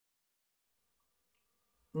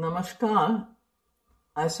Namaskar.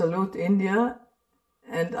 I salute India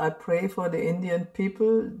and I pray for the Indian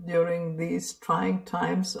people during these trying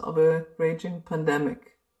times of a raging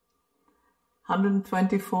pandemic.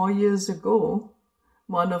 124 years ago,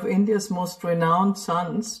 one of India's most renowned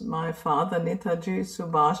sons, my father Netaji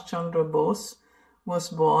Subhash Chandra Bose, was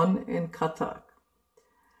born in Cuttack.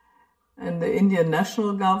 And the Indian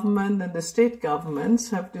national government and the state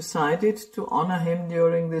governments have decided to honor him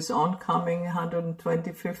during this oncoming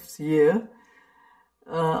 125th year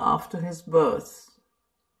after his birth.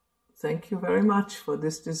 Thank you very much for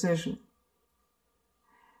this decision.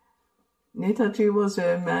 Netaji was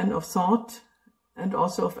a man of thought and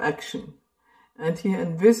also of action, and he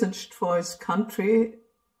envisaged for his country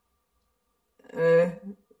a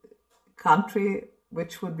country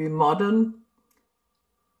which would be modern,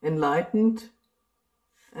 enlightened,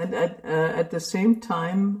 and at the same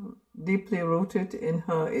time deeply rooted in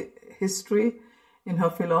her history, in her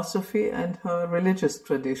philosophy and her religious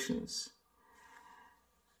traditions.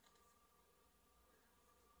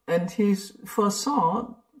 And he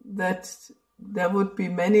foresaw that there would be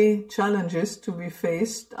many challenges to be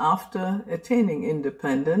faced after attaining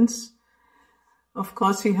independence. Of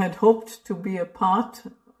course, he had hoped to be a part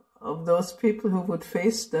of those people who would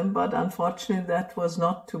face them, but unfortunately that was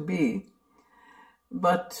not to be.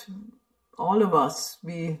 But all of us,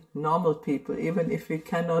 we normal people, even if we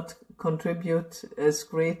cannot contribute as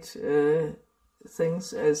great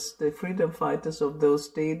things as the freedom fighters of those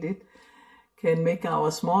days did, can make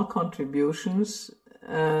our small contributions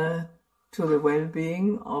to the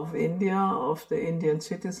well-being of India, of the Indian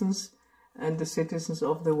citizens and the citizens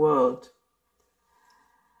of the world.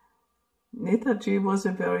 Netaji was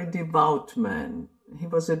a very devout man. He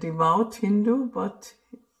was a devout Hindu, but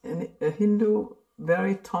a Hindu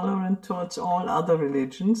very tolerant towards all other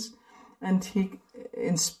religions, and he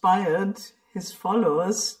inspired his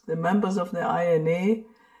followers, the members of the INA,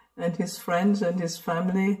 and his friends and his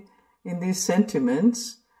family in these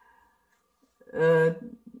sentiments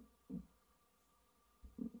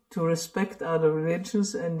to respect other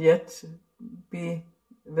religions and yet be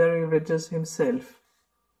very religious himself.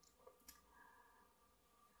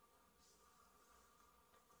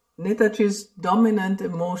 Netaji's dominant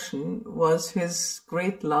emotion was his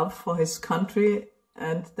great love for his country,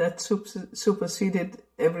 and that superseded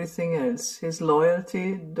everything else. His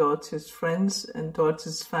loyalty towards his friends and towards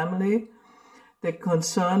his family, the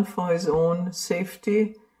concern for his own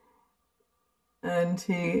safety, and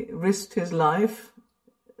he risked his life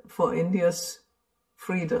for India's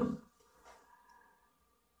freedom.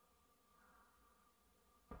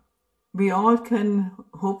 We all can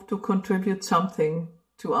hope to contribute something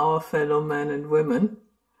to our fellow men and women,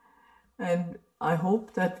 and I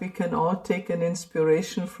hope that we can all take an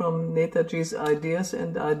inspiration from Netaji's ideas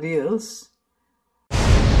and ideals